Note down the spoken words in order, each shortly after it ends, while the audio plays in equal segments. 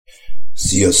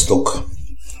Sziasztok!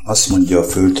 Azt mondja a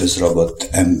földhöz ragadt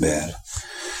ember.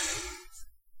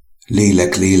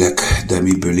 Lélek, lélek, de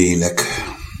miből élek?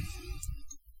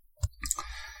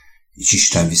 És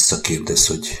Isten visszakérdez,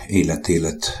 hogy élet,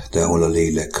 élet, de hol a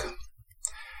lélek?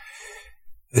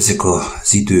 Ezek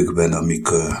az időkben, amik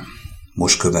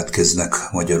most következnek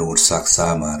Magyarország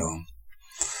számára,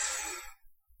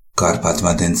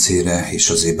 Kárpát-medencére, és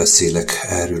azért beszélek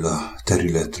erről a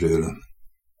területről,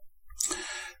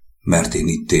 mert én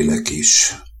itt élek,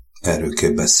 és erről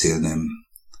kell beszélnem.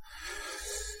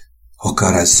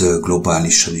 Akár ez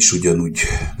globálisan is ugyanúgy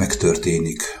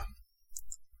megtörténik,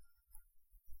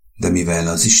 de mivel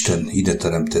az Isten ide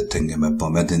teremtett engem ebben a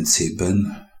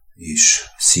medencében, és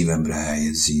szívemre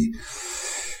helyezi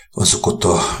azokat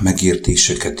a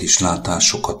megértéseket és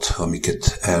látásokat,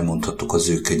 amiket elmondhatok az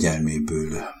ő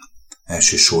kegyelméből.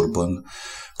 Elsősorban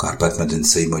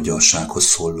Kárpát-medencei magyarsághoz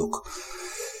szólok.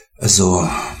 Ez a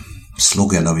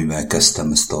szlogen, amivel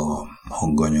kezdtem ezt a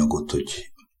hanganyagot,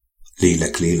 hogy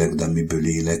lélek, lélek, de miből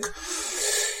élek,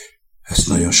 ezt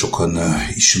nagyon sokan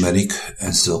ismerik,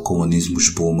 ez a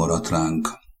kommunizmusból maradt ránk,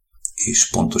 és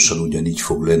pontosan ugyanígy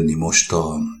fog lenni most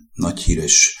a nagy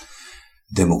híres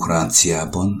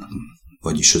demokráciában,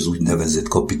 vagyis az úgynevezett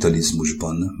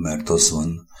kapitalizmusban, mert az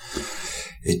van.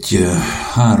 Egy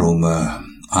 3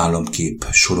 államkép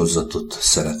sorozatot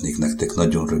szeretnék nektek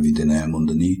nagyon röviden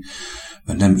elmondani,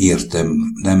 mert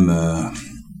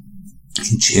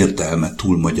nincs értelme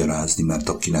túlmagyarázni, mert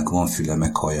akinek van füle,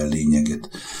 meghallja a lényeget.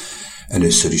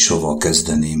 Először is avval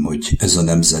kezdeném, hogy ez a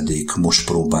nemzedék most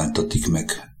próbáltatik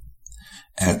meg.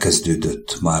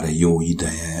 Elkezdődött már egy jó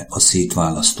ideje a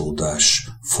szétválasztódás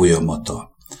folyamata.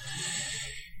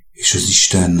 És az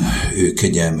Isten, ő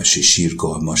kegyelmes és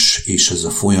irgalmas, és ez a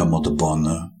folyamatban,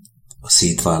 a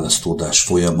szétválasztódás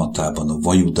folyamatában, a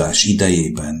vajudás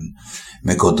idejében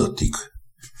megadatik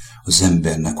az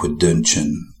embernek, hogy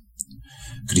döntsön.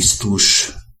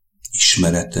 Krisztus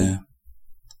ismerete,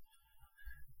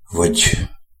 vagy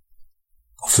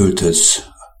a földhöz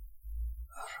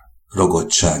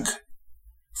ragadtság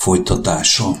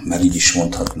folytatása, mert így is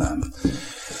mondhatnám.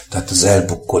 Tehát az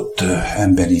elbukott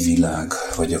emberi világ,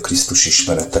 vagy a Krisztus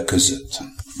ismerete között.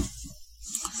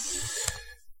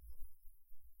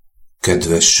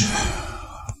 Kedves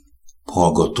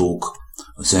hallgatók,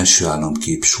 az első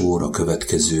államkép sor a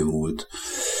következő volt.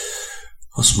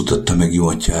 Azt mutatta meg jó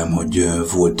atyám, hogy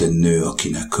volt egy nő,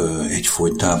 akinek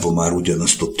egyfolytában már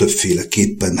ugyanazt ott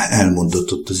többféleképpen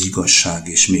elmondatott az igazság,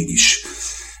 és mégis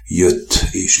jött,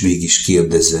 és mégis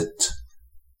kérdezett,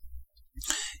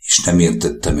 és nem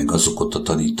értette meg azokat a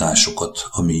tanításokat,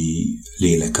 ami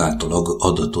lélek által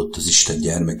adatott az Isten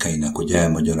gyermekeinek, hogy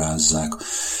elmagyarázzák,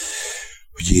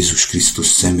 hogy Jézus Krisztus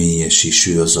személyes, és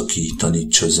ő az, aki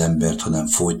tanítsa az embert, hanem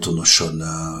folytonosan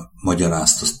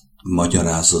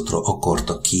magyarázatra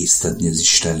akarta késztetni az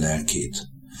Isten lelkét.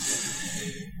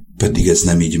 Pedig ez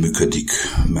nem így működik,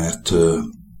 mert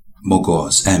maga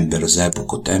az ember, az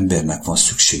elbukott embernek van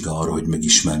szüksége arra, hogy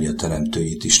megismerje a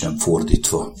teremtőjét, és nem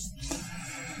fordítva.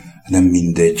 Nem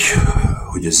mindegy,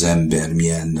 hogy az ember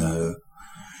milyen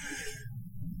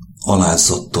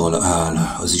alázattal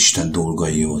áll az Isten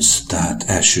dolgaihoz. Tehát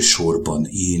elsősorban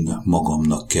én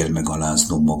magamnak kell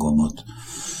megaláznom magamat.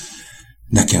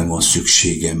 Nekem van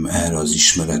szükségem erre az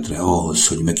ismeretre ahhoz,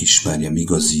 hogy megismerjem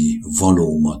igazi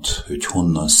valómat, hogy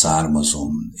honnan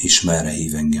származom, és merre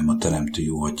hív engem a Teremtő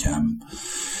jó atyám.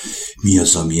 Mi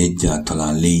az, ami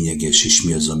egyáltalán lényeges, és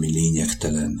mi az, ami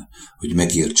lényegtelen, hogy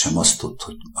megértsem azt,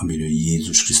 hogy amiről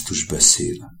Jézus Krisztus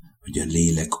beszél, hogy a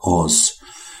lélek az,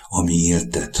 ami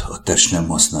éltet, a test nem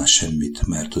használ semmit,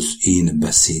 mert az én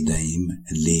beszédeim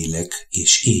lélek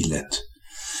és élet.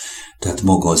 Tehát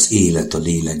maga az élet a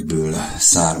lélekből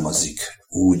származik,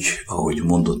 úgy, ahogy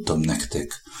mondottam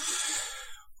nektek,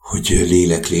 hogy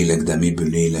lélek, lélek, de miből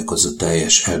lélek, az a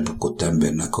teljes elbukott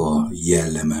embernek a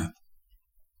jelleme.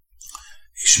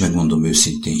 És megmondom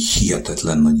őszintén,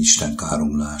 hihetetlen nagy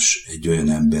istenkáromlás egy olyan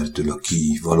embertől,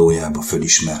 aki valójában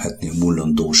felismerhetné a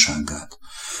mullandóságát.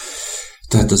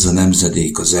 Tehát ez a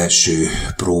nemzedék az első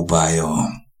próbája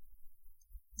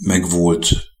megvolt,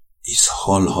 és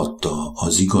hallhatta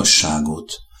az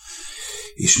igazságot,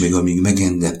 és még amíg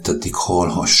megengedtetik,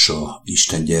 hallhassa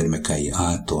Isten gyermekei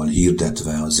által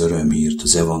hirdetve az örömhírt,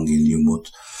 az evangéliumot,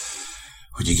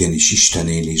 hogy igenis Isten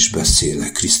él és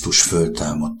beszél, Krisztus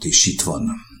föltámadt, és itt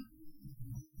van.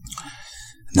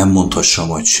 Nem mondhassa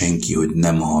majd senki, hogy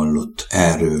nem hallott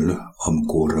erről,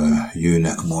 amikor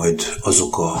jönnek majd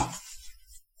azok a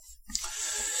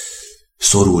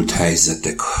szorult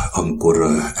helyzetek,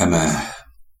 amikor eme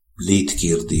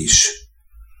létkérdés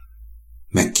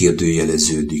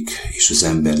megkérdőjeleződik, és az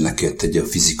ember le kell tegye a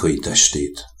fizikai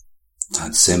testét.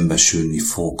 Tehát szembesülni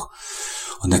fog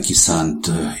a neki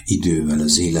szánt idővel,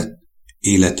 az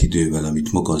életidővel,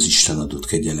 amit maga az Isten adott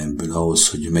kegyelemből ahhoz,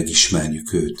 hogy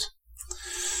megismerjük őt.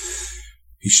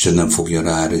 Isten nem fogja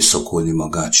ráerőszakolni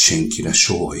magát senkire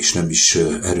soha, és nem is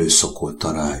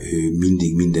erőszakolta rá. Ő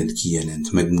mindig mindent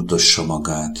kijelent, megmutassa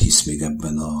magát, hisz még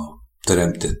ebben a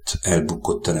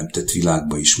elbukott teremtett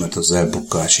világban is, mert az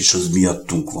elbukás is az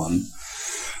miattunk van.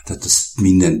 Tehát ez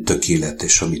minden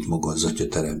tökéletes, amit maga az Atya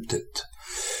teremtett.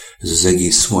 Ez az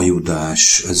egész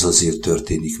vajudás, ez azért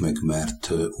történik meg,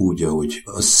 mert úgy, ahogy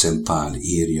azt hiszem Pál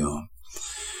írja,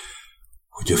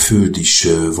 hogy a föld is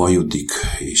vajudik,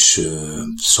 és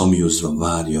szomjazva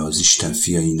várja az Isten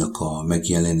fiainak a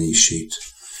megjelenését,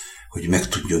 hogy meg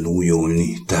tudjon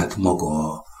újulni, tehát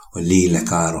maga a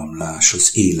lélek áramlás, az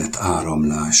élet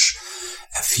áramlás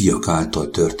fiak által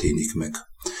történik meg.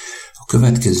 A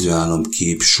következő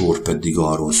álomkép sor pedig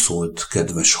arról szólt,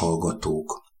 kedves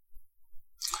hallgatók,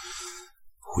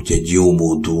 hogy egy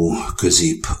jómódú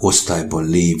középosztályban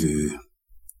lévő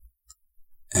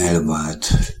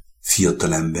elvált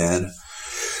fiatalember,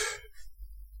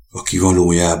 aki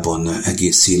valójában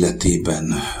egész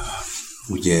életében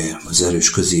ugye az erős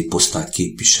középosztályt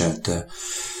képviselte,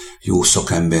 jó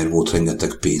szakember volt,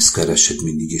 rengeteg pénzt keresett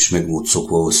mindig, és meg volt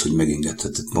szokva ahhoz, hogy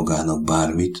megengedhetett magának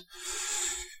bármit.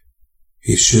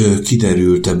 És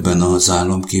kiderült ebben az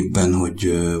álomképben,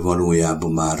 hogy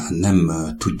valójában már nem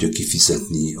tudja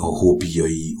kifizetni a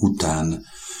hobbiai után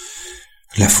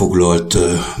lefoglalt,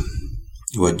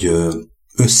 vagy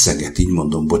összeget, így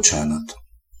mondom, bocsánat.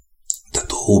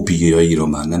 Tehát a hobbiaira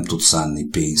már nem tud szánni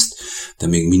pénzt, de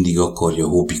még mindig akarja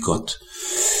hobbikat.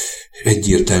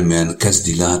 Egyértelműen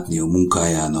kezdi látni a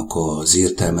munkájának az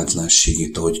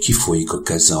értelmetlenségét, ahogy kifolyik a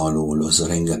keze alól, az a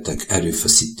rengeteg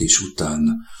erőfeszítés után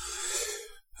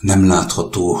nem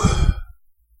látható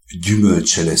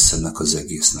gyümölcse lesz ennek az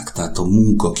egésznek. Tehát a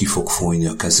munka ki fog folyni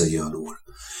a kezei alól.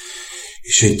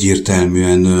 És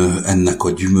egyértelműen ennek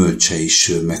a gyümölcse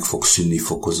is meg fog szűnni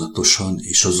fokozatosan,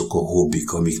 és azok a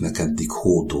hobbik, amiknek eddig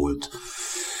hódolt,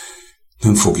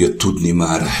 nem fogja tudni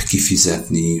már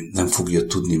kifizetni, nem fogja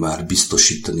tudni már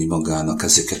biztosítani magának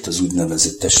ezeket az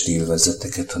úgynevezett testi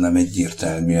élvezeteket, hanem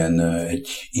egyértelműen egy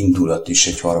indulat és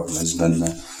egy harag lesz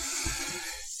benne.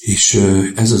 És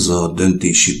ez az a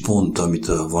döntési pont, amit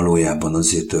valójában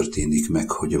azért történik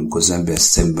meg, hogy amikor az ember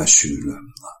szembesül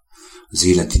az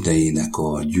életidejének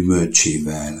a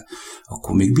gyümölcsével,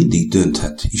 akkor még mindig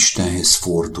dönthet, Istenhez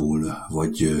fordul,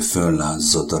 vagy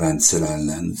föllázzad a rendszer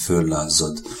ellen,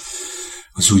 föllázzad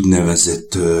az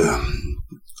úgynevezett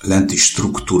lenti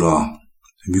struktúra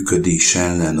működés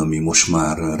ellen, ami most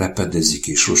már repedezik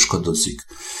és roskadozik.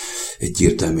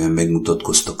 Egyértelműen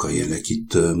megmutatkoztak a jelek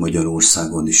itt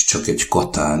Magyarországon is, csak egy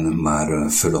Katán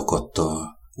már fölakadt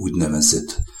a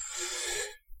úgynevezett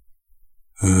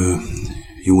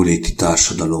jóléti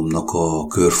társadalomnak a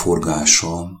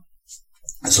körforgása,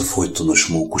 ez a folytonos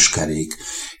mókuskerék,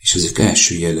 és ezek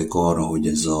első jelek arra, hogy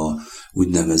ez a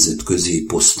úgynevezett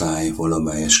középosztály,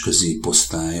 valamelyes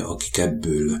középosztály, akik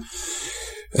ebből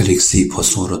elég szép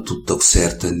haszonra tudtak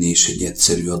szert tenni, és egy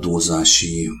egyszerű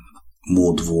adózási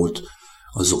mód volt,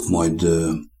 azok majd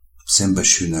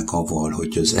szembesülnek avval,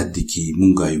 hogy az eddigi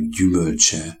munkájuk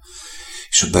gyümölcse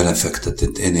és a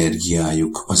belefektetett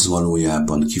energiájuk az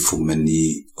valójában ki fog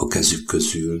menni a kezük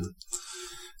közül.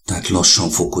 Tehát lassan,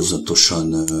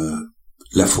 fokozatosan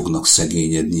le fognak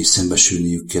szegényedni, és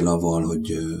szembesülniük kell avval,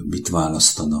 hogy mit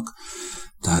választanak.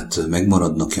 Tehát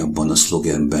megmaradnak-e abban a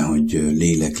szlogenben, hogy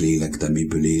lélek, lélek, de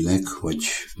miből élek, vagy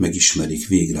megismerik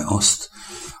végre azt,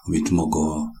 amit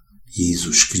maga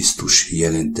Jézus Krisztus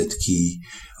jelentett ki,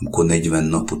 amikor 40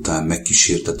 nap után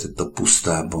megkísértetett a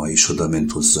pusztába, és oda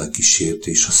ment hozzá kísért,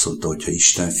 és azt mondta, hogy ha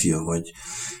Isten fia vagy,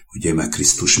 ugye már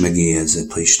Krisztus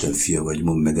megéhezett, ha Isten fia vagy,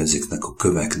 mondd meg ezeknek a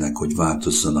köveknek, hogy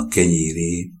változzanak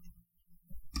kenyéré.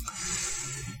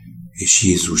 És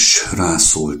Jézus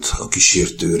rászólt a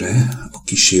kísértőre, a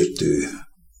kísértő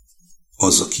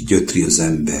az, aki gyötri az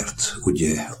embert,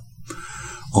 ugye,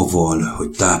 avval, hogy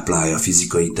táplálja a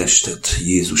fizikai testet.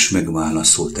 Jézus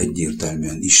megválaszolt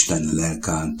egyértelműen Isten lelk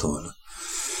által.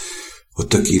 A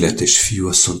tökéletes fiú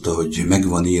azt mondta, hogy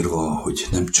megvan írva, hogy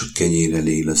nem csak kenyérrel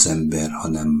él az ember,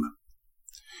 hanem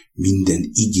minden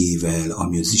igével,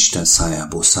 ami az Isten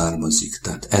szájából származik.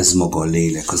 Tehát ez maga a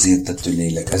lélek, az értető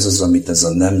lélek, ez az, amit ez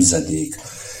a nemzedék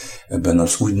ebben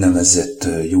az úgynevezett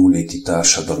jóléti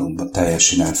társadalomban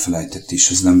teljesen elfelejtett, és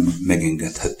ez nem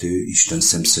megengedhető Isten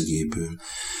szemszögéből.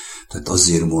 Tehát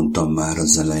azért mondtam már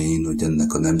az elején, hogy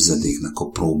ennek a nemzedéknek a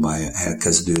próbája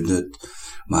elkezdődött,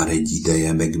 már egy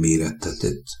ideje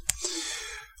megmérettetett.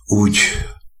 úgy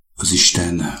az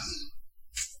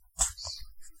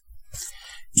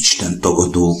Isten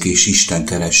tagadók és Isten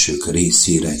keresők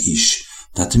részére is.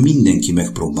 Tehát mindenki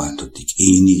megpróbáltatik,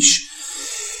 én is,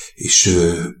 és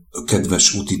a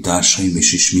kedves útitársaim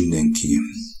is mindenki.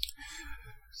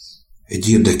 Egy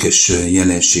érdekes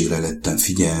jelenségre lettem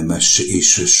figyelmes,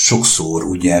 és sokszor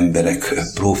ugye emberek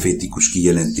profétikus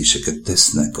kijelentéseket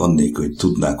tesznek, annélkül, hogy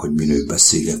tudnák, hogy miről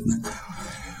beszélgetnek.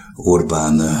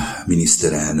 Orbán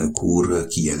miniszterelnök úr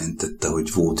kijelentette,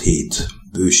 hogy volt 7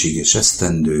 bőséges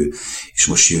esztendő, és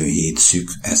most jön 7 szűk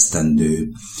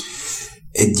esztendő.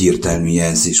 Egyértelmű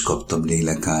jelzést kaptam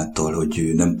Lélek által, hogy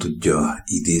ő nem tudja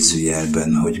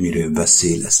idézőjelben, hogy miről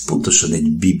beszél. Ez pontosan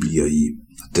egy bibliai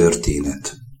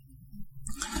történet.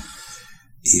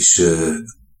 És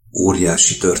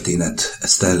óriási történet,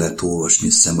 ezt el lehet olvasni,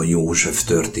 hiszem a József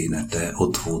története,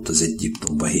 ott volt az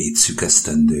Egyiptomban 7 szűk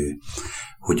esztendő,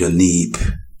 hogy a nép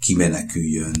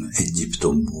kimeneküljön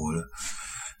Egyiptomból.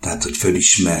 Tehát, hogy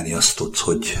felismerni azt ott,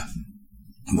 hogy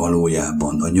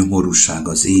valójában a nyomorúság,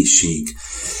 az éhség,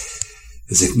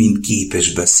 ezek mind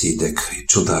képes beszédek,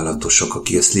 csodálatosak,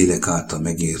 aki ezt Lélek által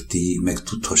megérti,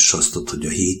 megtudhassa azt ott, hogy a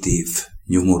 7 év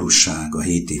nyomorúság, a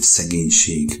 7 év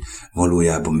szegénység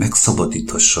valójában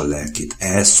megszabadíthassa a lelkét,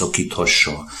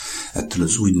 elszakíthassa ettől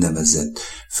az úgynevezett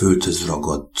földhöz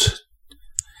ragadt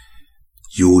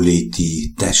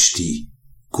jóléti, testi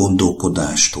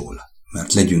gondolkodástól.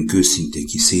 Mert legyünk őszinték,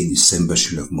 hisz én is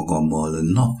szembesülök magammal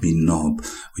nap mint nap,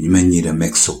 hogy mennyire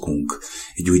megszokunk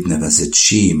egy úgynevezett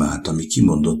sémát, ami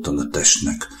kimondottan a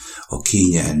testnek a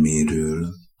kényelméről,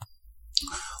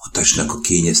 a testnek a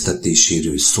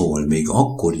kényeztetéséről szól, még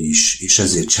akkor is, és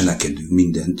ezért cselekedünk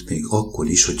mindent, még akkor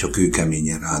is, hogyha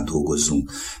kőkeményen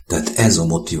rádolgozunk. Tehát ez a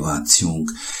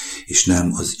motivációnk, és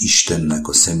nem az Istennek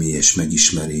a személyes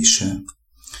megismerése.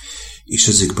 És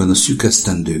ezekben a szűk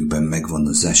esztendőkben megvan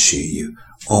az esély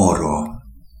arra,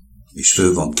 és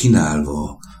föl van kínálva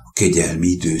a kegyelmi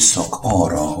időszak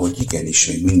arra, hogy igenis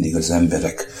még mindig az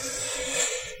emberek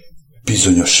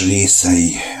bizonyos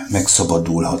részei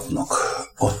megszabadulhatnak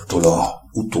attól a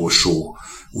utolsó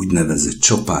úgynevezett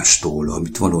csapástól,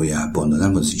 amit valójában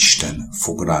nem az Isten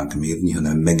fog ránk mérni,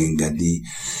 hanem megengedi,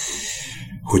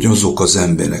 hogy azok az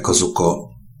emberek, azok a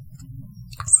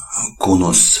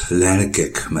gonosz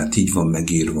lelkek, mert így van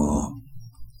megírva,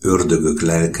 ördögök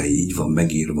lelkei, így van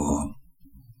megírva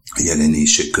a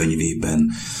Jelenések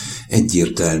könyvében,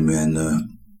 egyértelműen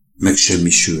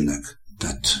megsemmisülnek.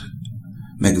 Tehát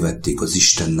megvették az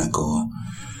Istennek a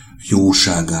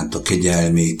jóságát, a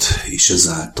kegyelmét, és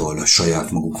ezáltal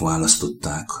saját maguk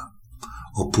választották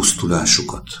a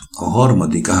pusztulásukat. A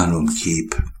harmadik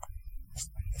álomkép: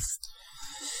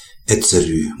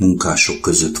 egyszerű munkások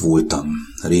között voltam,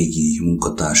 régi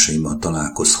munkatársaimmal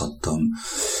találkozhattam,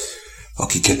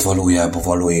 akiket valójában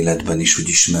való életben is úgy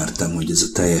ismertem, hogy ez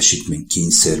a teljesítmény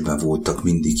kényszerben voltak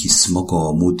mindig, hisz maga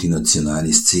a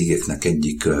multinacionális cégeknek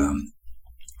egyik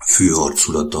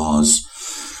főharculata az,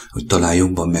 hogy talán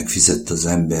jobban megfizet az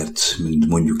embert, mint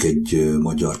mondjuk egy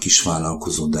magyar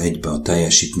kisvállalkozó, de egybe a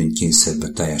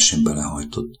teljesítménykényszerbe teljesen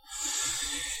belehajtott.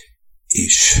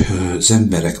 És az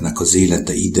embereknek az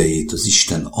élete idejét az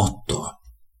Isten adta,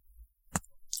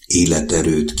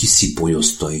 életerőt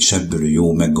kiszipolyozta, és ebből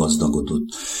jó meggazdagodott.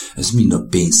 Ez mind a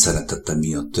pénz szeretete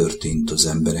miatt történt az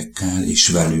emberekkel, és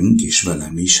velünk, és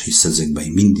velem is, hisz ezekben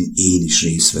én is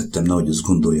részt vettem, nehogy azt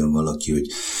gondolja valaki, hogy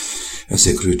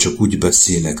ezekről csak úgy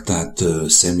beszélek, tehát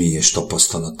személyes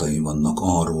tapasztalataim vannak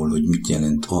arról, hogy mit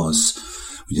jelent az,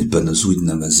 hogy ebben az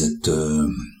úgynevezett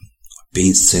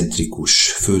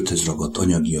pénzcentrikus, földhöz ragadt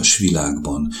anyagias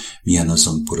világban milyen az,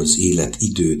 amikor az élet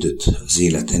idődet, az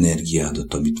élet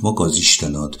energiádat, amit maga az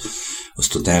Isten ad,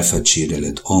 azt ott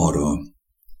elfecséreled arra,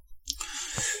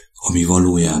 ami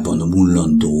valójában a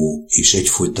mullandó és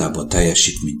egyfolytában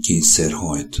teljesítménykényszer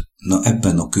hajt. Na,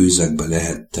 ebben a kőzekben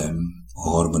lehettem a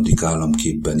harmadik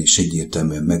államképben, és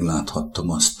egyértelműen megláthattam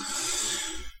azt,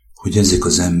 hogy ezek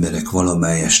az emberek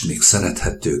valamelyest még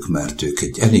szerethetők, mert ők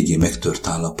egy eléggé megtört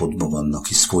állapotban vannak,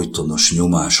 hisz folytonos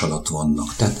nyomás alatt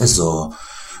vannak. Tehát ez a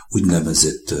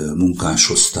úgynevezett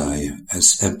munkásosztály,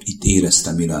 itt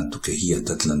éreztem irántuk egy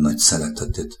hihetetlen nagy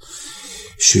szeretetet.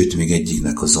 Sőt, még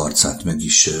egyiknek az arcát meg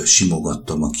is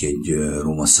simogattam, aki egy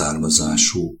roma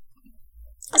származású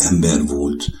ember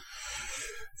volt.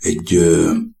 Egy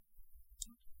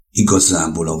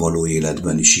igazából a való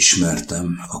életben is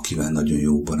ismertem, akivel nagyon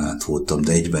jó barát voltam,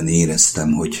 de egyben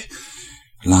éreztem, hogy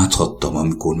láthattam,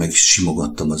 amikor meg is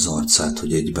simogattam az arcát,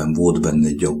 hogy egyben volt benne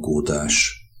egy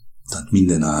aggódás. Tehát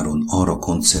minden áron arra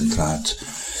koncentrált,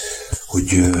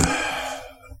 hogy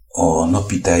a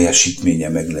napi teljesítménye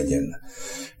meglegyen.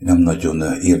 nem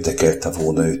nagyon érdekelte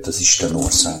volna őt az Isten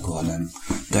országa, hanem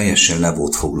teljesen le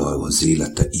volt foglalva az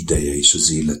élete ideje és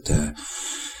az élete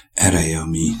ereje,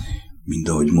 ami, mind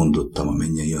ahogy mondottam, a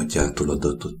mennyei atyától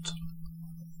adatott.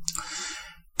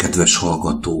 Kedves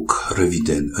hallgatók,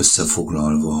 röviden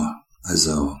összefoglalva, ez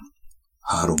a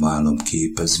 3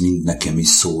 államkép, ez mind nekem is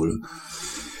szól,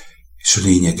 és a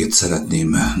lényeget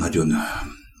szeretném nagyon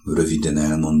röviden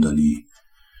elmondani.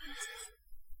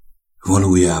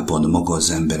 Valójában maga az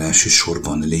ember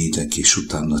elsősorban lélek és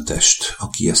utána test.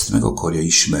 Aki ezt meg akarja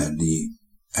ismerni,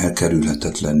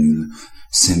 elkerülhetetlenül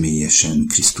személyesen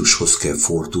Krisztushoz kell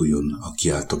forduljon, aki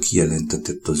által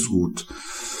kijelentetett az út,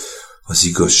 az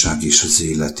igazság és az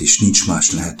élet, és nincs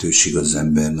más lehetőség az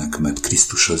embernek, mert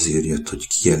Krisztus azért jött, hogy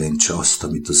kijelentse azt,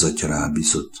 amit az Atya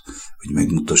rábízott, hogy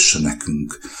megmutassa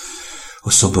nekünk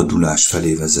a szabadulás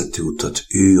felé vezető utat.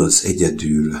 Ő az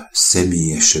egyedül,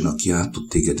 személyesen, aki át tud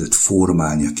tégedet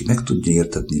formálni, aki meg tudja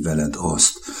értetni veled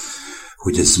azt,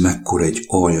 hogy ez mekkora egy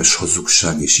aljas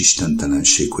hazugság és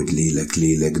istentelenség, hogy lélek,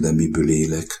 lélek, de miből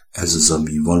élek. Ez az,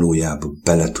 ami valójában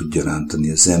bele tudja rántani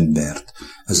az embert,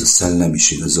 ez a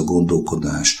szellemiség, ez a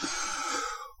gondolkodás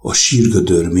a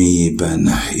sírgödör mélyében,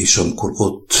 és amikor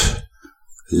ott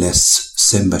lesz,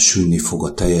 szembesülni fog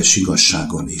a teljes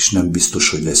igazságon, és nem biztos,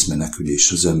 hogy lesz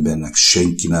menekülés az embernek,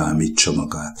 senki ne ámítsa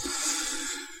magát.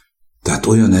 Tehát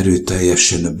olyan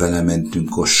erőteljesen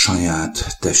belementünk a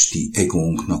saját testi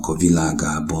egónknak a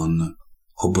világában,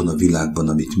 abban a világban,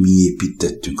 amit mi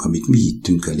építettünk, amit mi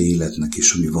hittünk el életnek,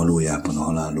 és ami valójában a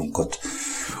halálunkat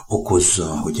okozza,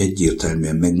 hogy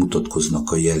egyértelműen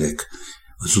megmutatkoznak a jelek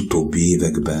az utóbbi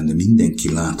években,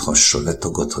 mindenki láthassa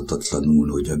letagadhatatlanul,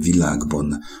 hogy a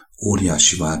világban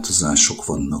óriási változások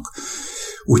vannak,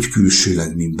 úgy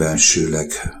külsőleg, mint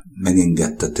belsőleg.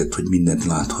 Megengedtetett, hogy mindent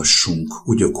láthassunk,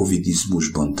 úgy a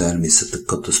covidizmusban, természeti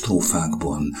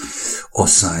katasztrófákban,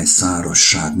 asszály,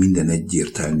 szárazság, minden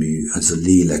egyértelmű, ez a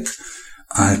lélek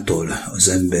által az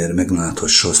ember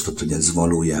megláthassa azt, hogy ez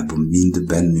valójában mind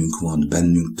bennünk van,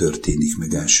 bennünk történik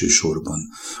meg elsősorban,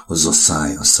 az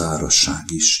asszály, a szárazság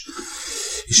is,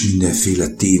 és mindenféle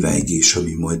tévejgés,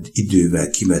 ami majd idővel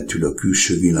kivetül a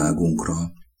külső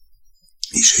világunkra,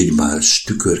 és egymás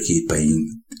tükörképeink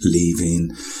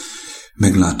lévén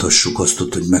megláthassuk azt,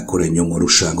 hogy mekkora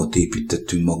nyomorúságot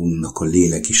építettünk magunknak a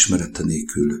lélek ismerete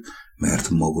nélkül, mert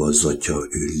maga az Atya,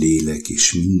 ő lélek,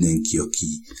 és mindenki, aki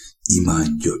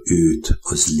imádja őt,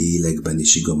 az lélekben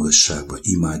és igazságban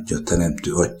imádja a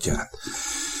teremtő Atyát.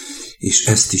 És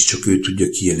ezt is csak ő tudja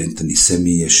kijelenteni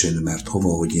személyesen, mert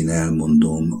ahogy én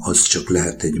elmondom, az csak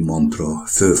lehet egy mantra,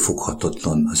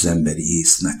 fölfoghatatlan az emberi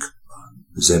észnek,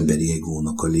 az emberi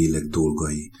egónak a lélek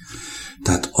dolgai.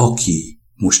 Tehát aki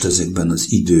most ezekben az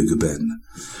időkben,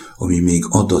 ami még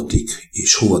adatik,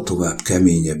 és hova tovább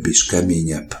keményebb és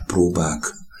keményebb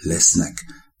próbák lesznek,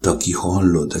 de aki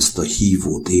hallod ezt a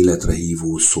hívót, életre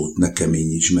hívó szót, ne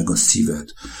keményítsd meg a szíved,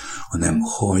 hanem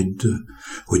hagyd,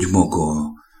 hogy maga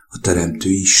a Teremtő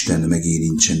Isten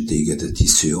megérintsen tégedet,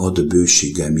 hisz ő ad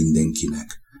bőséggel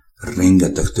mindenkinek.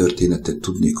 Rengeteg történetet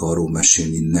tudnék arról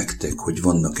mesélni nektek, hogy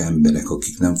vannak emberek,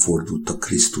 akik nem fordultak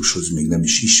Krisztushoz, még nem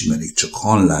is ismerik, csak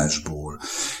hallásból,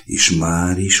 és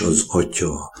már is az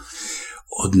Atya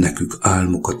ad nekük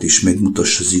álmokat, és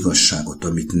megmutassa az igazságot,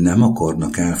 amit nem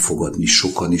akarnak elfogadni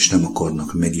sokan, és nem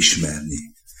akarnak megismerni.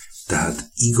 Tehát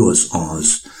igaz az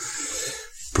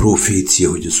profécia,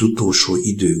 hogy az utolsó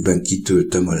időkben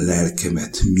kitöltöm a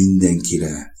lelkemet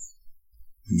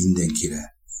mindenkire.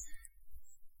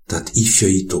 Tehát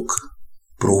ifjaitok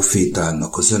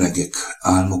profétálnak, az öregek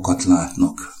álmokat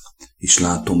látnak, és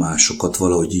látomásokat,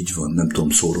 valahogy így van, nem tudom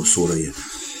szóra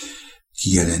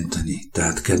kijelenteni.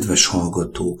 Tehát, kedves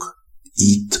hallgatók,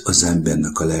 itt az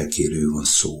embernek a lelkéről van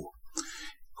szó,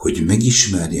 hogy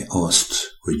megismerje azt,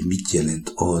 hogy mit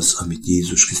jelent az, amit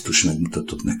Jézus Krisztus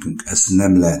megmutatott nekünk. Ez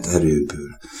nem lehet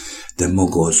erőből, de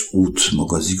maga az út,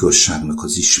 maga az igazságnak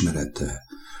az ismerete,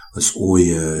 az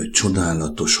oly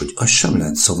csodálatos, hogy azt sem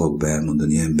lehet szavakba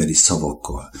elmondani emberi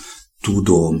szavakkal.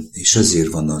 Tudom, és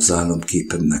ezért van az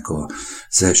államképemnek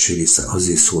az első része,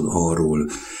 azért szól arról,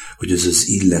 hogy ez az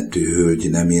illető hölgy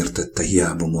nem értette,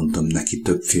 hiába mondtam neki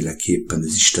többféleképpen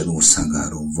az Isten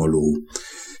országáról való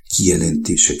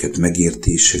kijelentéseket,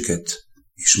 megértéseket,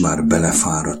 és már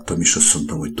belefáradtam, és azt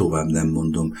mondtam, hogy tovább nem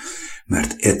mondom,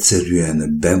 mert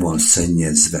egyszerűen be van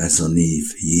szennyezve ez a név,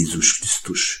 Jézus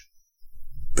Krisztus.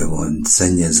 Be van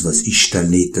szennyezve az Isten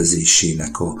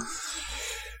létezésének a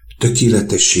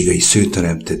tökéletességei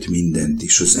szőteremtett mindent,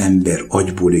 és az ember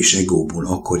agyból és egóból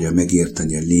akarja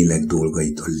megérteni a lélek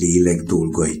dolgait. A lélek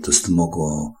dolgait azt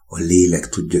maga a lélek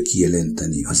tudja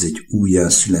kijelenteni, az egy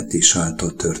újjászületés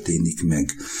által történik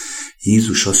meg.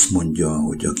 Jézus azt mondja,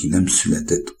 hogy aki nem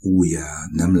született újjá,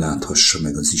 nem láthassa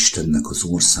meg az Istennek az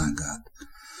országát.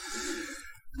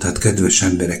 Tehát, kedves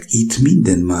emberek, itt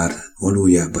minden már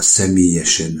valójában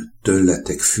személyesen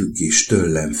tőletek függ, és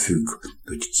tőlem függ,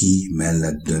 hogy ki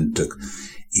mellett döntök.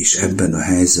 És ebben a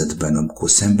helyzetben, amikor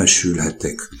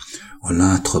szembesülhetek a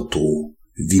látható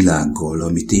világgal,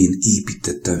 amit én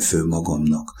építettem föl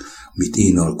magamnak, amit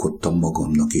én alkottam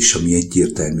magamnak, és ami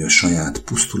egyértelmű a saját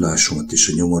pusztulásomat és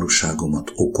a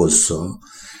nyomorúságomat okozza,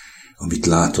 amit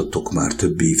láthatok már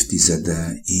több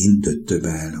évtizede, én döntöm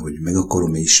el, hogy meg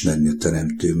akarom ismerni a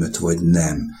teremtőmet, vagy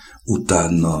nem.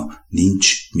 Utána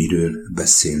nincs miről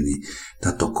beszélni.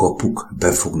 Tehát a kapuk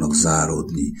be fognak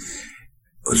záródni.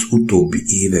 Az utóbbi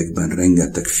években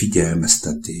rengeteg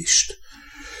figyelmeztetést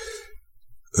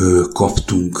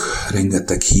kaptunk,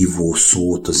 rengeteg hívó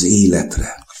szót az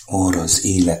életre, arra az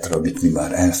életre, amit mi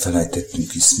már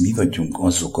elfelejtettünk, hisz mi vagyunk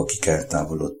azok, akik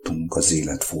eltávolodtunk az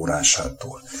élet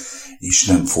forrásától, és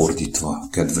nem fordítva,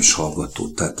 kedves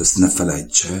hallgató, tehát ezt ne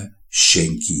felejtse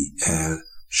senki el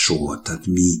soha, tehát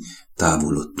mi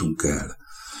távolodtunk el.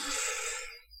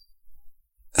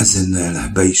 Ezennel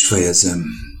be is fejezem,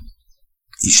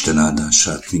 Isten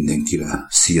áldását mindenkire,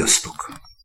 sziasztok!